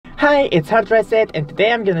Hi, it's HardReset, and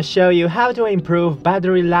today I'm gonna show you how to improve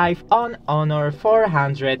battery life on Honor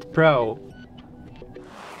 400 Pro.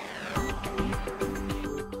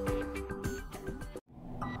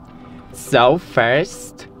 So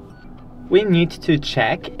first, we need to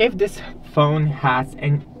check if this phone has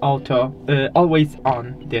an always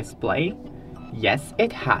on display. Yes,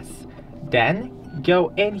 it has. Then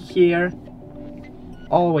go in here,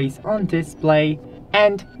 always on display,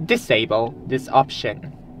 and disable this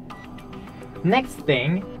option. Next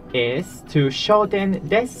thing is to shorten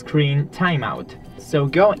the screen timeout. So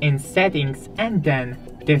go in settings and then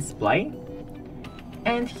display.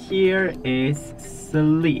 And here is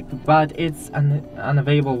sleep, but it's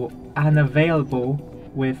unavailable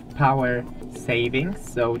with power saving.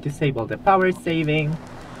 So disable the power saving.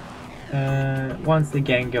 Once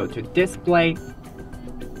again go to display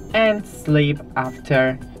and sleep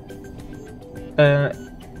after.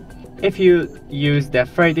 If you use the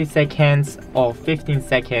 30 seconds or 15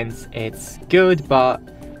 seconds, it's good, but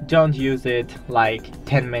don't use it like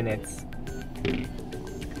 10 minutes.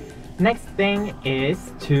 Next thing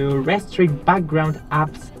is to restrict background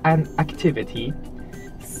apps and activity.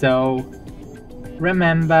 So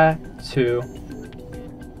remember to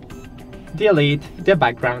delete the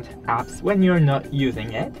background apps when you're not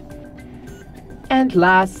using it. And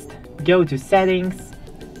last, go to settings,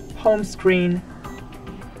 home screen,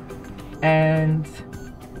 and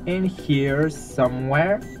in here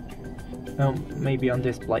somewhere, maybe on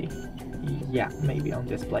display. Yeah, maybe on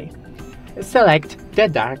display. Select the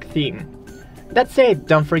dark theme. That's it.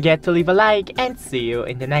 Don't forget to leave a like and see you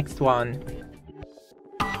in the next one.